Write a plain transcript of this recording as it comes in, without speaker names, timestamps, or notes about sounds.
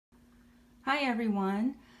Hi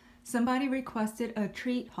everyone. Somebody requested a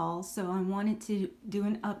treat haul, so I wanted to do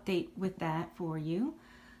an update with that for you.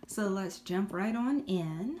 So let's jump right on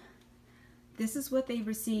in. This is what they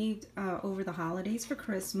received over the holidays for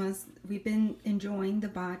Christmas. We've been enjoying the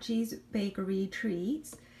BeautybyParis bakery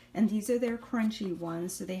treats, and these are their crunchy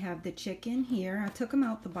ones. So they have the chicken here. I took them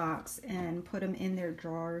out the box and put them in their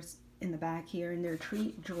drawers in the back here in their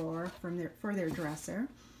treat drawer for their dresser.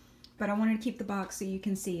 But I wanted to keep the box so you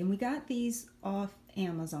can see. And we got these off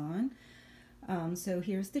Amazon. So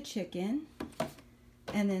here's the chicken.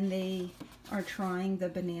 And then they are trying the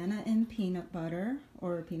banana and peanut butter,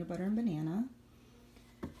 or peanut butter and banana.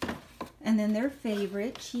 And then their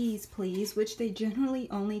favorite, cheese please, which they generally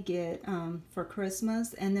only get for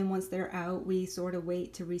Christmas. And then once they're out, we sort of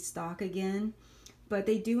wait to restock again. But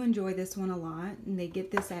they do enjoy this one a lot, and they get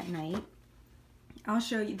this at night. I'll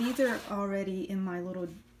show you. These are already in my little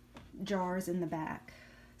jars in the back.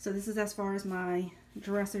 So this is as far as my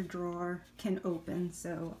dresser drawer can open,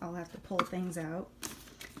 so I'll have to pull things out.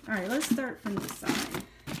 Alright, let's start from this side.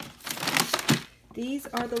 These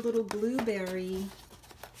are the little blueberry,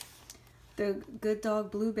 the Good Dog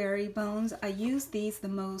blueberry bones. I use these the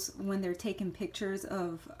most when they're taking pictures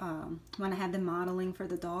of when I have them modeling for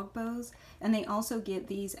the dog bows. And they also get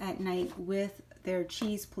these at night with their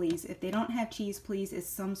cheese please. If they don't have cheese please, it's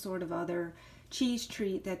some sort of other cheese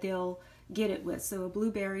treat that they'll get it with. So a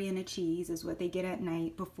blueberry and a cheese is what they get at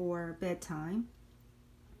night before bedtime.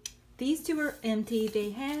 These two are empty.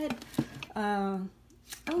 They had oh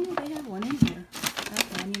no, they have one in here.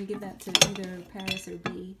 Okay, I need to give that to either Paris or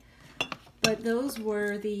B. But those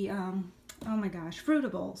were the oh my gosh,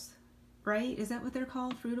 Fruitables, right? Is that what they're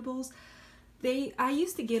called? Fruitables? I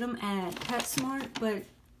used to get them at PetSmart,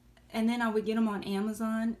 and then I would get them on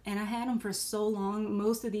Amazon, and I had them for so long.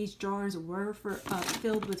 Most of these jars were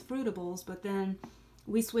filled with Fruitables, but then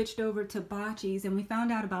we switched over to Botchies, and we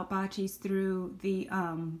found out about Botchies through the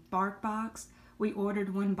Bark Box. We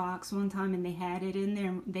ordered one box one time, and they had it in there,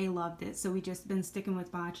 and they loved it. So we just been sticking with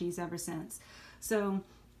Botchies ever since. So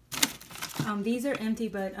these are empty,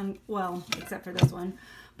 but well, except for this one.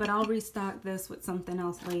 But I'll restock this with something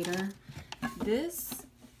else later. This.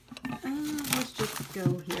 Let's just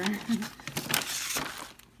go here.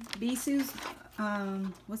 Bisou's,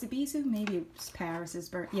 was it Bisou? Maybe it was Paris's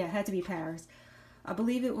birthday. Yeah, it had to be Paris. I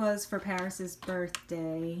believe it was for Paris's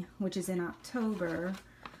birthday, which is in October.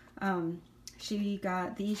 She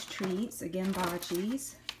got these treats, again,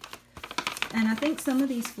 Botchies. And I think some of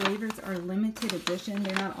these flavors are limited edition.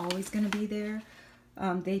 They're not always going to be there.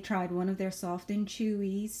 They tried one of their soft and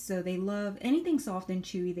chewies, so they love anything soft and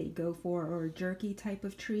chewy they go for, or a jerky type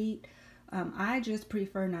of treat. I just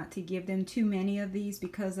prefer not to give them too many of these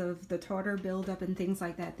because of the tartar buildup and things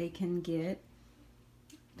like that they can get.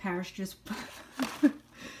 Paris just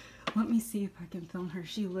let me see if I can film her.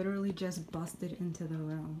 She literally just busted into the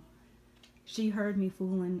room. She heard me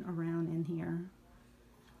fooling around in here.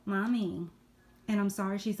 Mommy, and I'm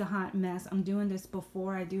sorry she's a hot mess. I'm doing this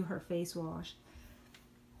before I do her face wash.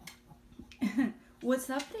 What's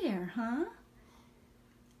up there, huh?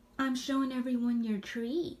 I'm showing everyone your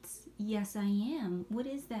treats. Yes, I am. What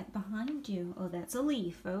is that behind you? Oh, that's a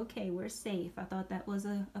leaf. Okay, we're safe. I thought that was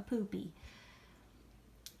a poopy.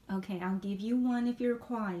 Okay, I'll give you one if you're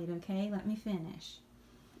quiet, okay? Let me finish.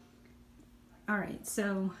 Alright,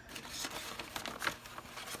 so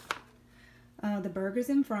the burgers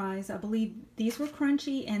and fries, I believe these were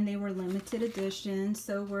crunchy and they were limited edition.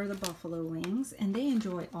 So were the buffalo wings, and they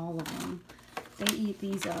enjoy all of them. They eat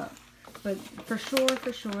these up. But for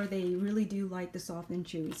sure, they really do like the soft and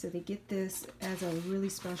chewy. So they get this as a really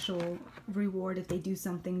special reward if they do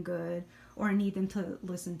something good, or I need them to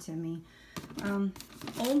listen to me.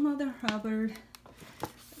 Old Mother Hubbard.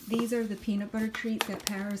 These are the peanut butter treats that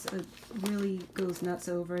Paris really goes nuts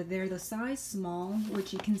over. They're the size small,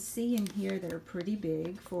 which you can see in here. They're pretty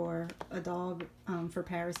big for a dog, for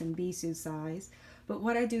Paris and Bisou's size. But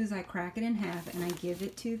what I do is I crack it in half and I give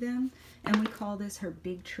it to them. And we call this her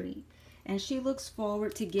big treat. And she looks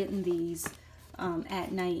forward to getting these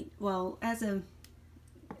at night. Well,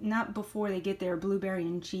 not before they get their blueberry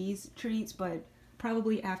and cheese treats, but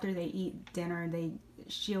probably after they eat dinner,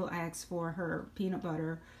 she'll ask for her peanut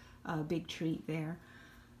butter big treat there.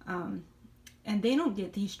 And they don't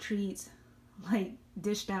get these treats like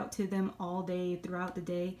dished out to them all day throughout the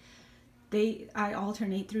day. I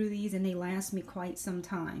alternate through these, and they last me quite some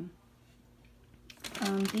time.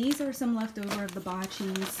 These are some leftover of the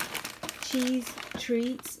Botchies cheese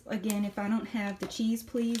treats. Again, if I don't have the cheese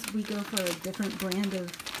please, we go for a different brand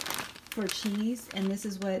for cheese, and this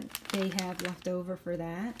is what they have left over for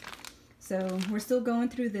that. So we're still going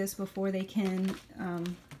through this before they can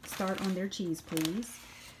start on their cheese, please.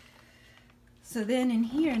 So then in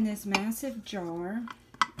here, in this massive jar,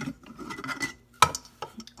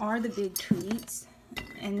 are the big treats.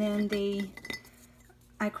 And then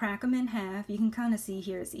I crack them in half. You can kind of see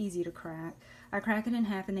here, it's easy to crack. I crack it in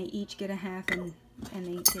half and they each get a half, and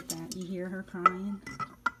they get that. You hear her crying?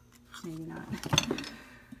 Maybe not.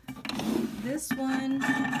 This one,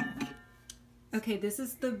 okay, this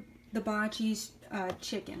is the Bocce's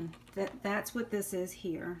chicken. That's what this is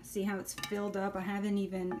here. See how it's filled up? I haven't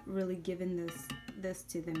even really given this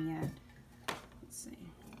to them yet. Let's see.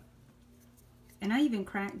 And I even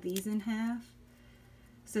cracked these in half,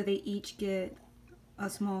 so they each get a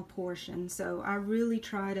small portion. So I really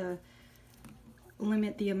try to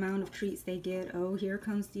limit the amount of treats they get. Oh, here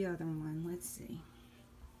comes the other one. Let's see.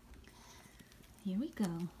 Here we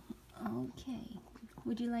go. Okay.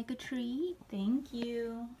 Would you like a treat? Thank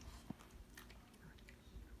you.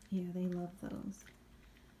 Yeah, they love those.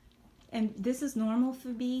 And this is normal for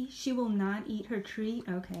Bee. She will not eat her treat.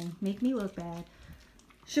 Okay, make me look bad.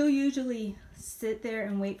 She'll usually sit there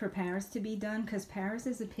and wait for Paris to be done, because Paris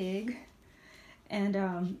is a pig.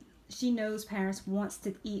 And she knows Paris wants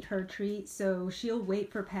to eat her treat, so she'll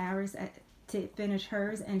wait for Paris to finish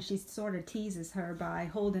hers, and she sort of teases her by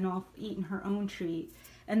holding off eating her own treat.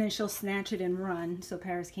 And then she'll snatch it and run so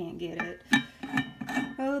Paris can't get it.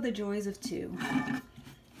 Oh, the joys of two.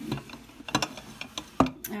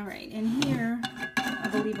 All right, and here, I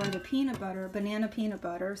believe, are the peanut butter, banana peanut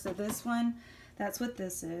butter. So this one, that's what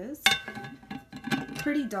this is.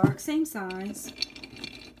 Pretty dark, same size.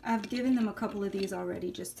 I've given them a couple of these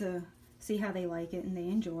already just to see how they like it, and they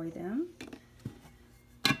enjoy them.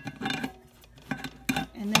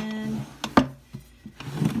 And then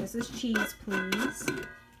this is cheese, please,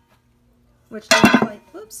 which they look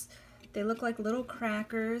like, whoops, they look like little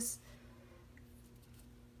crackers.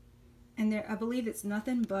 And I believe it's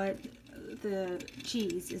nothing but the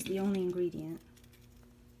cheese is the only ingredient.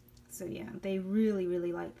 So yeah, they really,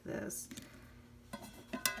 really like this.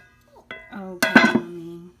 Okay,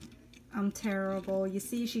 Mommy. I'm terrible. You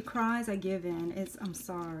see, she cries, I give in. I'm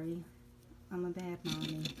sorry. I'm a bad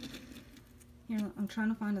mommy. Here, I'm trying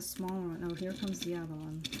to find a smaller one. Oh, here comes the other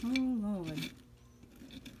one. Oh, Lord.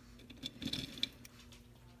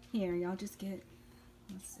 Here, y'all just get,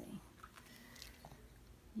 let's see.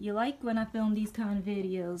 You like when I film these kind of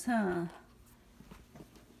videos, huh?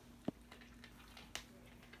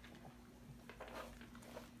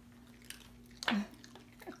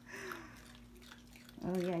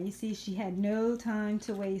 Oh yeah, you see she had no time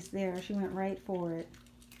to waste there. She went right for it.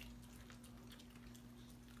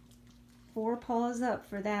 4 paws up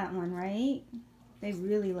for that one, right? They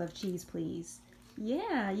really love cheese, please.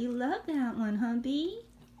 Yeah, you love that one, huh, Bee?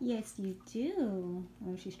 Yes, you do.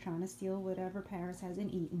 Oh, she's trying to steal whatever Paris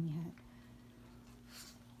hasn't eaten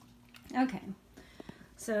yet. Okay,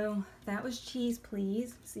 so that was cheese,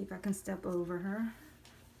 please. See if I can step over her.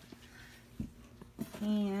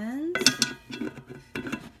 And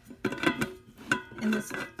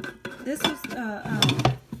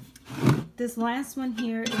this last one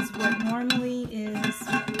here is what normally is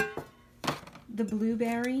the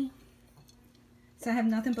blueberry. So I have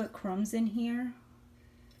nothing but crumbs in here.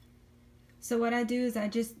 So what I do is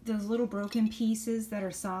those little broken pieces that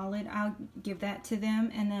are solid, I'll give that to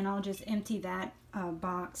them, and then I'll just empty that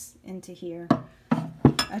box into here.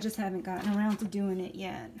 I just haven't gotten around to doing it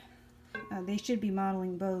yet. They should be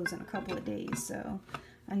modeling bows in a couple of days, so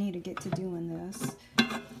I need to get to doing this.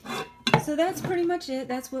 So that's pretty much it.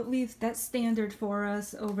 That's standard for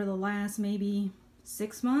us over the last maybe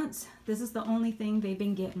 6 months. This is the only thing they've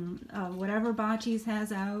been getting. Whatever Bocce's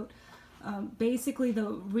has out. Basically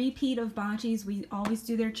the repeat of Bocce's, we always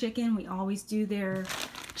do their chicken, we always do their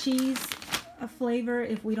cheese flavor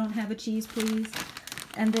if we don't have a cheese please.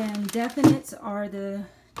 And then definites are the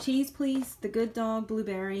cheese please, the good dog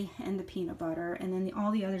blueberry, and the peanut butter. And then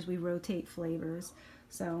all the others we rotate flavors.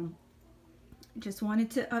 So just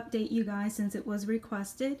wanted to update you guys since it was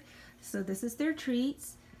requested. So this is their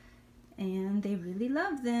treats and they really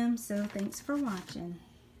love them. So thanks for watching.